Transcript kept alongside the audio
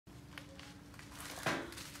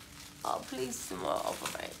Oh, please smile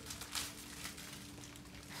for me.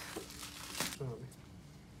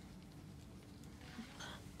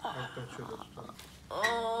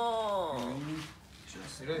 Oh.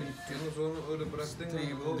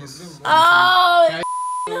 Oh, it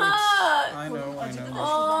hurts. I know.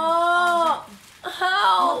 Oh,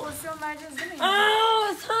 help. Oh,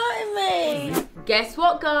 it's hurting me. Guess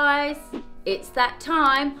what, guys? It's that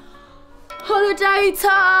time. Holiday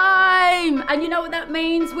time. And you know what that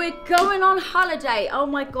means? We're going on holiday. Oh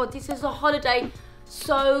my God, this is a holiday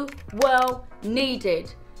so well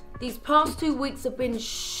needed. These past 2 weeks have been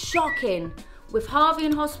shocking. With Harvey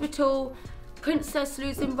in hospital, Princess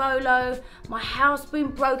losing Rolo, my house being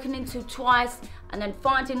broken into twice, and then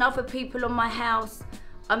finding other people on my house.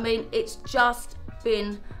 I mean, it's just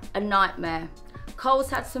been a nightmare. Cole's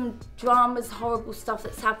had some dramas, horrible stuff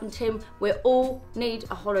that's happened to him. We all need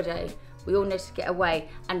a holiday. We all need to get away.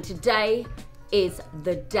 And today is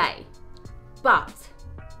the day. But,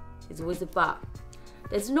 there's always a but.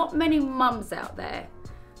 There's not many mums out there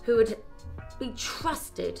who would be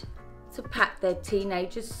trusted to pack their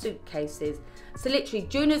teenagers' suitcases. So literally,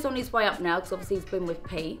 Junior's on his way up now, because obviously he's been with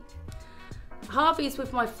Pete. Harvey's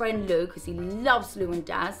with my friend Lou, because he loves Lou and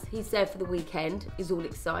Daz. He's there for the weekend. He's all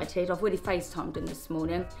excited. I've already FaceTimed him this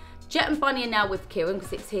morning. Jet and Bunny are now with Kieran,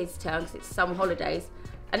 because it's his turn, because it's summer holidays.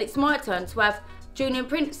 And it's my turn to have Junior and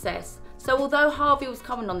Princess. So although Harvey was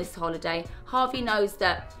coming on this holiday, Harvey knows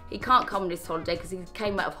that he can't come on this holiday because he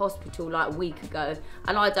came out of hospital like a week ago,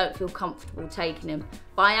 and I don't feel comfortable taking him.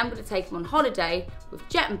 But I am going to take him on holiday with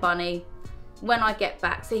Jet and Bunny when I get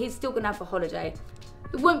back. So he's still going to have a holiday.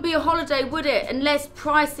 It wouldn't be a holiday, would it? Unless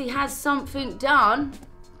Pricey has something done.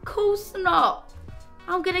 Of course not.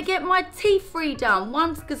 I'm going to get my teeth redone.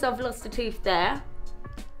 Once because I've lost a tooth there.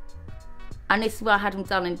 And this is where I had them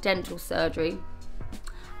done in dental surgery.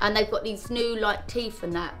 And they've got these new like teeth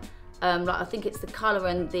and that. Like I think it's the colour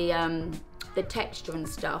and the texture and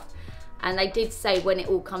stuff. And they did say when it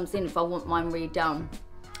all comes in if I want mine redone.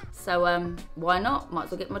 So why not? Might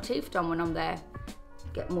as well get my teeth done when I'm there.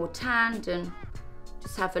 Get more tanned and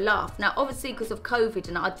just have a laugh. Now obviously because of COVID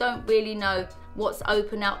and I don't really know what's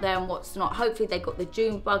open out there and what's not. Hopefully they got the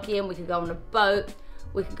June buggy in, we can go on a boat,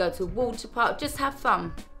 we can go to a water park, just have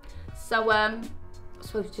fun. So I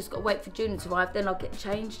suppose we've just got to wait for June to arrive, then I'll get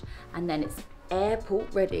changed and then it's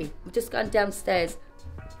airport ready. I'm just going downstairs.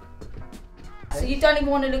 So you don't even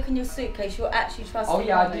want to look in your suitcase, you're actually trusting me? Oh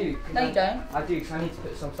yeah, I do. No you don't? I do, because I need to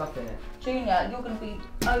put some stuff in it. Junior, you're going to be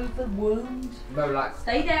overwhelmed. No, like...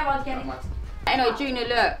 Stay there, I'll get it. Anyway, Junior,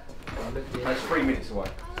 look. That's 3 minutes away.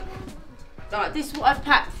 Right, this is what I've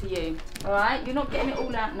packed for you, alright? You're not getting it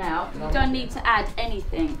all out now. You don't need to add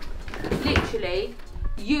anything. Literally,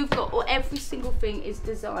 you've got, every single thing is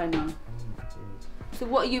designer. So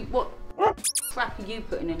what crap are you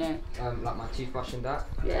putting in there? Like my toothbrush and that.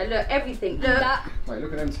 Yeah, look, everything, look. Wait,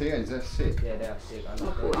 look at them TNs, they're sick. Yeah, they are sick. I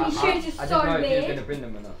shoes are so didn't know if you were big. going to bring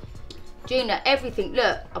them or not. Junior, everything,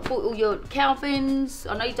 look. I bought all your Calvins.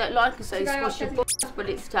 I know you don't like them, so you squash your balls, but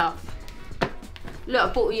it's tough. Look,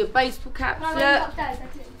 I bought all your baseball caps, look. Yeah,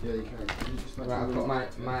 you can. Right, I've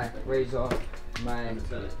got my razor, my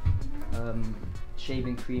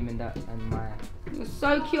shaving cream and that, and my... You're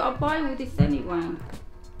so cute, I'll buy all this anyway. And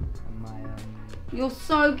my You're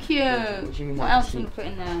so cute. What do you mean What my else can you put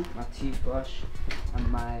in there? My toothbrush and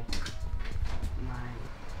my...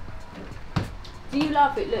 Do you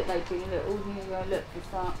love it? Look, they bring look, all new, look,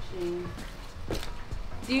 Versace.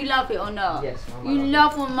 Do you love it or not? Yes, you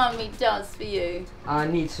love what Mummy does for you. I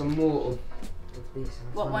need some more of this.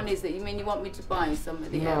 What one is it? You mean you want me to buy you some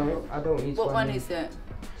of the No, airport? I don't need. What one is it?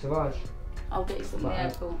 Sauvage. I'll get you some of the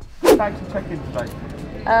airport. Thanks for checking today.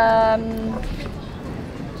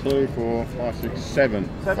 2, 4, 5, 6, 7.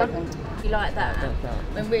 7? You like that?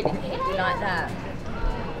 When really, you like that?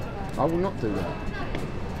 I will not do that.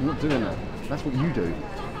 I'm not doing that. That's what you do.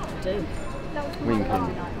 I do. Winking. No,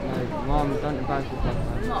 Mum, don't embarrass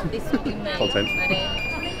yourself. Not this will be me. Content. Ready?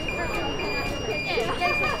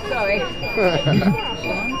 Sorry.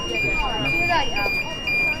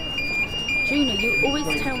 Junior, you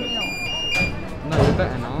always tell me off. No, you're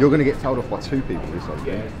better now. You're going to get told off by 2 people this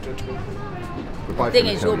holiday. The thing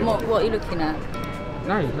is, what are you looking at?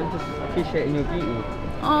 No, you're just appreciating your beauty.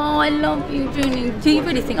 Oh, I love you, Junior. Do you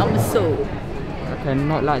really think I'm a soul? Okay,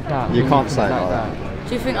 not like that. You can't say it like that.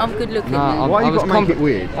 Do you think I'm good looking? Nah, why you got to make it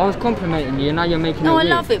weird? I was complimenting you, now you're making it weird.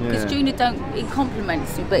 No, I love it because Yeah. Junior he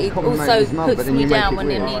compliments me, but he Compliments also his mum, but puts then me you make down it when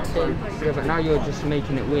he weird. needs to. Yeah, but now you're just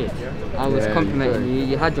making it weird. I was Yeah, complimenting you you,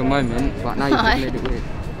 you had your moment, but now you just made it weird.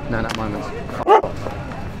 No, that moment's...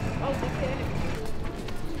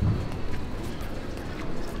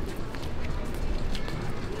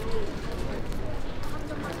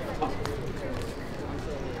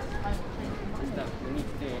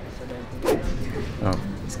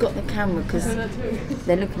 camera because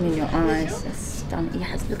they're looking in your eyes. That's stunning.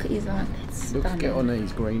 Yes, look at his eyes. That's Look, stunning. get on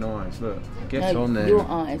these green eyes. Look, get No, on there. your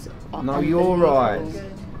eyes are No, your unbelievable. eyes.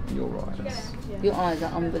 Your eyes. Your eyes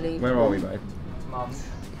are unbelievable. Where are we, babe? Mum,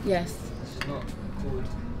 Yes. this is not called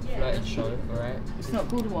flirting show, alright? It's not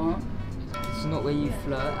called what? It's not where you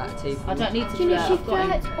flirt at table. I don't need to Do you know flirt. she I've got him.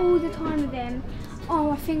 flirts all the time with him?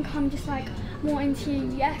 Oh, I think I'm just like more into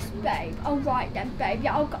you. Yes, babe. Oh, right then, babe.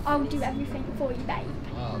 Yeah, I'll do everything for you, babe.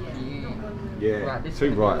 Oh, you. Yeah, Right, this too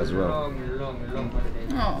is right as well. Long holiday.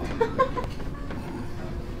 Oh.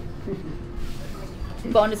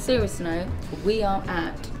 But on a serious note, we are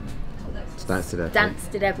at Dance to Death. Dance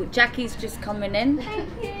to Death. Jackie's just coming in. Thank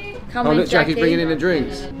you. Come Oh, in, look, Jackie's Jackie. bringing in the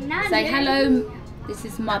drinks. Say hello. This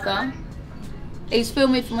is Mother. He's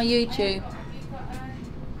filming for my YouTube.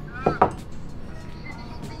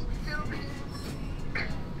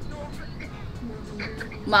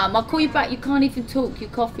 Mum, I'll call you back. You can't even talk. You're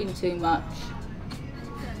coughing too much.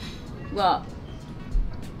 What?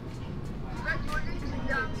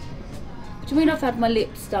 What do you mean I've had my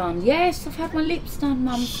lips done? Yes, I've had my lips done,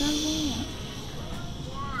 Mum. So what?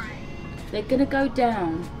 They're gonna go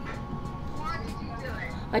down.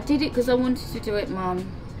 I did it because I wanted to do it, Mum.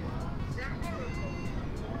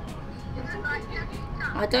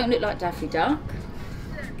 I don't look like Daffy Duck.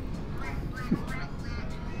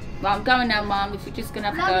 Well, I'm going now, Mum, if you're just going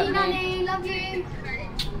to have to go Love you, at me. Nanny. Love you.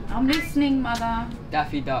 I'm listening, Mother.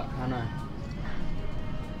 Daffy Duck, I know.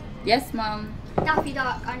 Yes, Mum. Daffy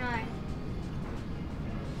Duck, I know.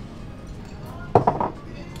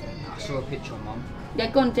 I saw a picture, Mum.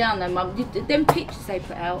 They're gone down though, Mum. Them pictures they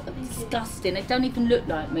put out are disgusting. They don't even look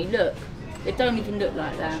like me. Look. They don't even look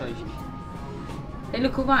like I'll that. show you. They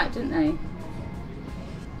look alright, don't they?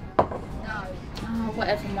 No. Oh,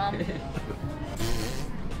 whatever, Mum.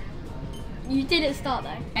 You didn't start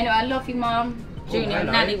though. Anyway, I love you, Mum. Junior,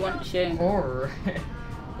 hello. Nanny wants you.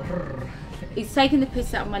 He's taking the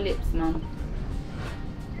piss out of my lips, Mum.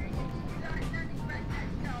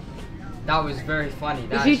 That was very funny.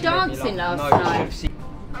 That Was you actually made me dancing laugh. last No, you night? should have seen.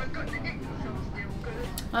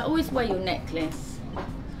 I always wear your necklace.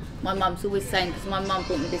 My mum's always saying, because my mum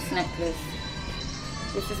bought me this necklace.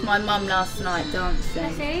 This is my mum last night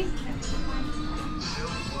dancing. See?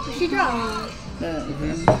 Is she drunk? Look.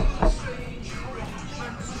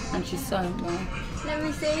 And she's so well. Let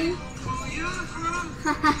me see.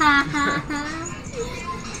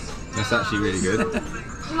 That's actually really good.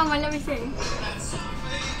 Mama, let me see.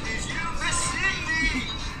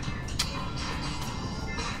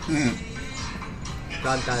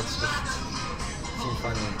 Granddad's just too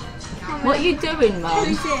funny. What are you doing, Let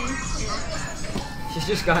me Mum? see. She's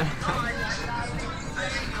just going.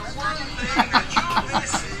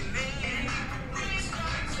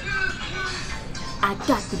 I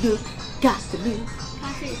got the look, got the look.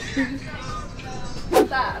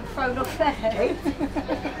 That thrown off there.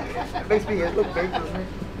 It makes me look big, doesn't it?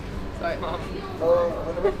 Sorry, Mum.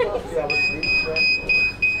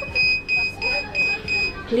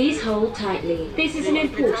 Please hold tightly. This is an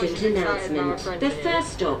important announcement. The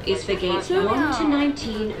first stop is for gates 1 to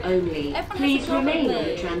 19 only. Please remain on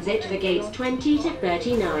the transit for gates 20 to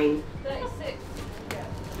 39.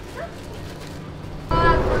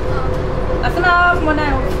 That's enough, one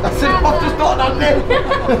else. That's it, I've just got an nip.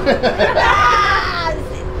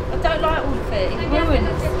 I don't like all of it. It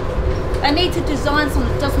ruins. They need to design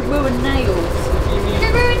something that doesn't ruin nails.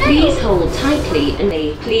 Please hold tightly and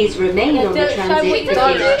please remain on the transit for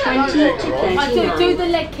gates 20 to 39. Do the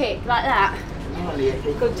leg kick like that.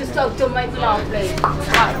 Good, just don't make me laugh, please.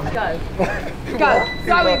 Right, go. Go.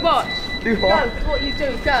 Zoe, watch. Do Go. what? What you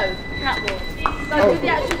do, go. Catwalk. Go do the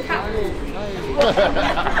actual catwalk.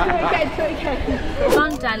 Do it again. Come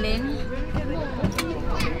on, darling.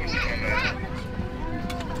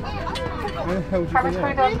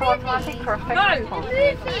 No!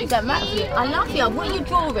 It don't matter to you. I love you. What are you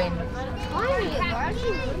drawing?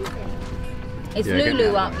 Is Yeah, get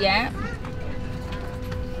Lulu that. up yet?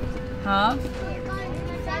 Huh?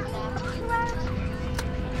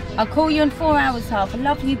 I'll call you in 4 hours, Half. I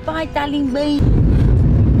love you. Bye, darling. Bye.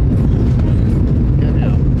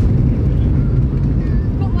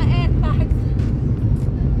 Got my airbags.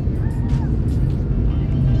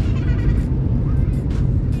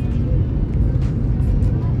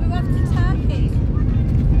 We're off to Turkey.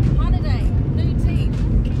 Holiday. New team.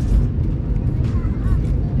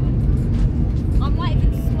 I might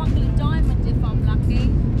even smuggle a diamond if I'm lucky.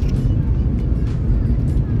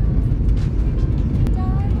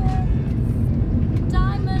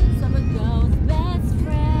 Diamonds are a girl's best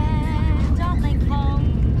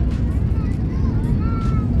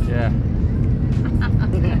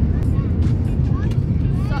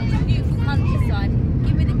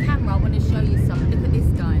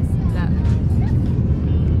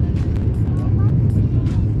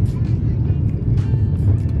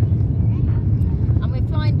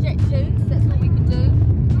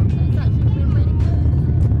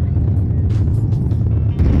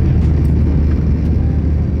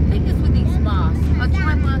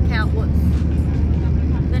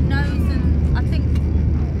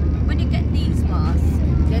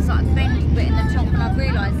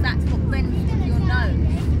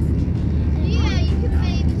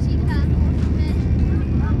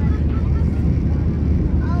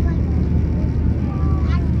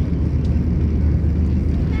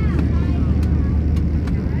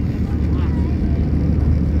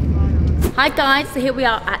Hi guys, so here we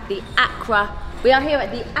are at the Accra. We are here at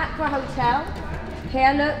the Accra Hotel.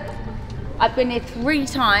 Here, look. I've been here 3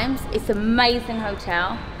 times. It's an amazing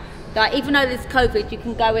hotel. Like, even though there's COVID, you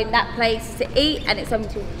can go in that place to eat and it's only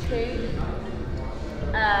till 2.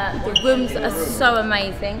 The rooms are so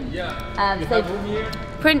amazing. So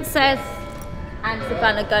Princess and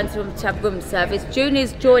Savannah going to have room service.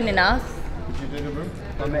 Junior's joining us.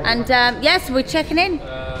 And yes, we're checking in.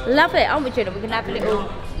 Love it, aren't we, Junior? We're gonna have a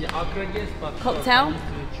little cocktail.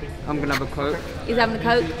 I'm gonna have a Coke. He's having a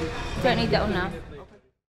Coke. Don't need that on now.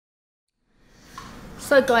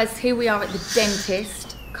 So guys, here we are at the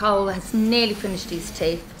dentist. Cole has nearly finished his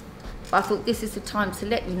teeth. But I thought this is the time to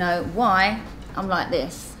let you know why I'm like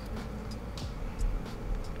this.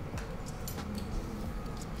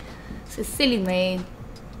 So silly me,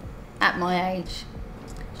 at my age,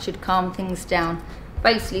 should calm things down.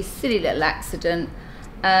 Basically, silly little accident.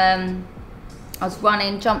 I was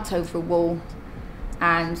running, jumped over a wall,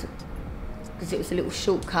 and because it was a little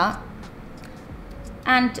shortcut,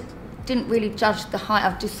 and didn't really judge the height.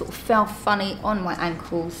 I just sort of fell funny on my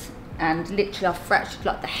ankles, and literally I fractured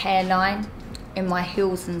like the hairline in my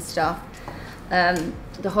heels and stuff.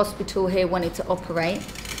 The hospital here wanted to operate.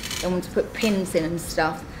 They wanted to put pins in and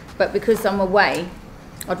stuff, but because I'm away,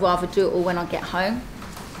 I'd rather do it all when I get home.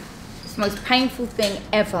 It's the most painful thing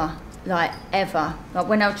ever, like ever. Like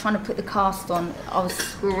when I was trying to put the cast on, I was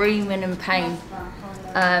screaming in pain.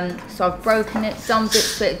 So I've broken it, some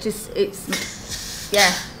bits, but it's,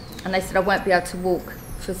 yeah. And they said I won't be able to walk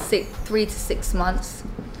for 3 to 6 months.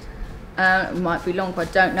 It might be longer, I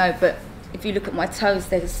don't know, but if you look at my toes,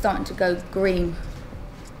 they're starting to go green.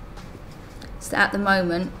 So at the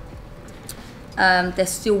moment, they're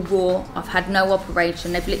still raw. I've had no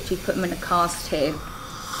operation. They've literally put them in a cast here.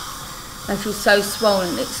 I feel so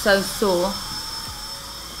swollen, it's so sore.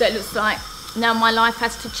 That it looks like now my life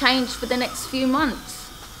has to change for the next few months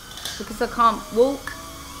because I can't walk.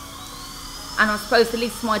 And I suppose at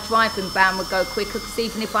least my driving ban would go quicker, because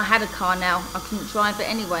even if I had a car now, I couldn't drive it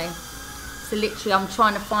anyway. So literally I'm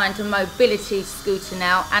trying to find a mobility scooter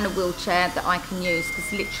now and a wheelchair that I can use,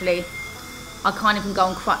 because literally I can't even go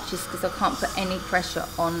on crutches because I can't put any pressure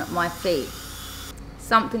on my feet.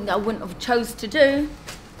 Something that I wouldn't have chose to do,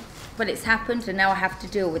 but it's happened and now I have to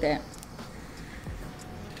deal with it.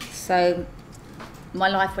 So my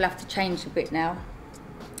life will have to change a bit now.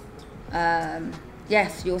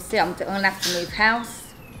 Yes, you'll see, I'm gonna have to move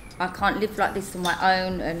house. I can't live like this on my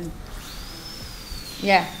own, and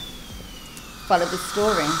yeah, follow the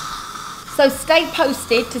story. So stay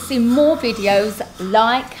posted to see more videos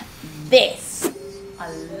like this. I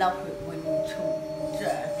love it when you talk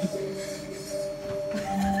dirty.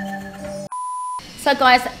 So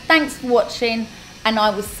guys, thanks for watching, and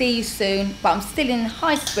I will see you soon, but I'm still in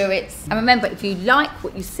high spirits. And remember, if you like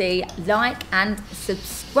what you see, like and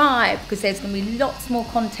subscribe, because there's going to be lots more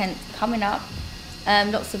content coming up,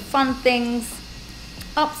 lots of fun things,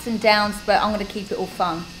 ups and downs, but I'm going to keep it all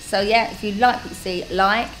fun. So yeah, if you like what you see,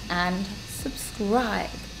 like and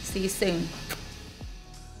subscribe. See you soon.